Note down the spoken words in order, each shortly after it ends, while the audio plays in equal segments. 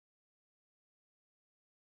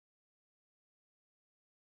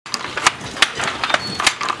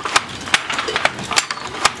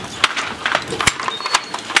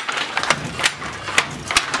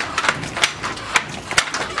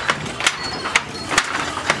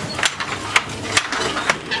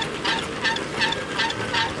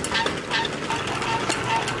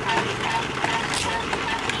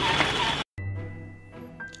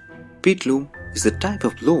Pit loom is a type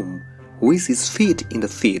of loom which is fit in the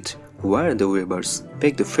feet where the weavers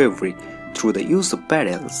make the fabric through the use of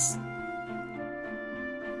paddles.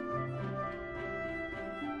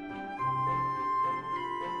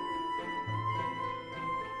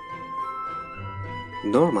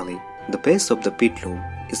 Normally, the base of the pit loom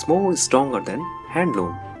is more stronger than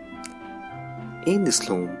handloom. In this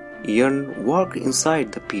loom, yarn works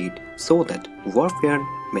inside the pit so that warp yarn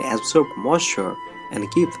may absorb moisture and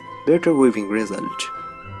give better weaving result.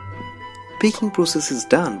 Picking process is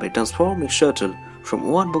done by transforming shuttle from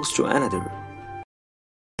one box to another.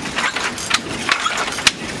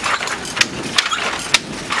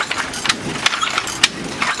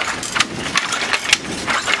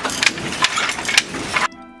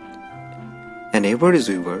 An average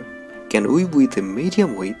weaver can weave with a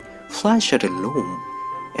medium weight fly shuttle loom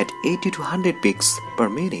at 80 to 100 picks per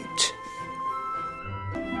minute.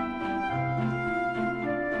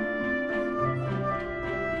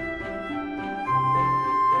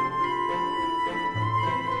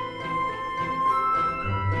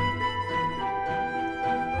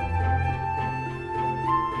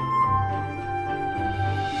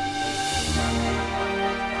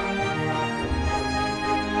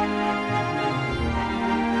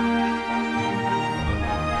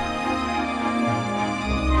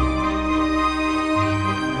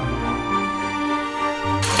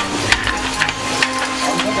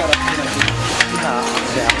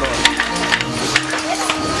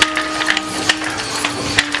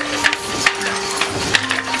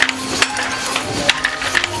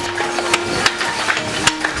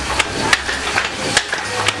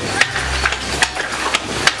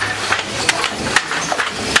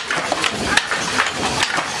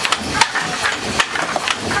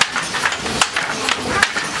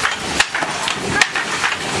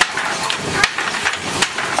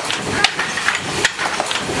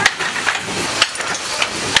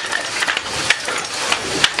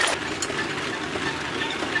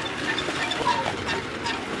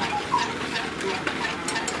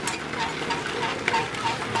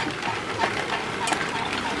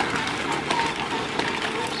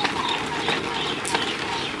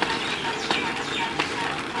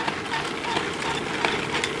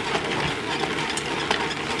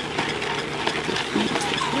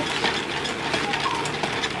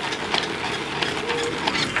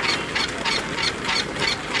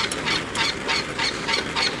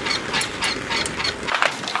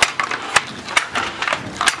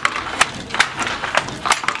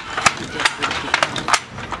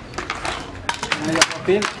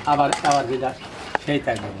 আবার যেটা সেই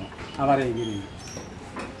থাকবে আবার এই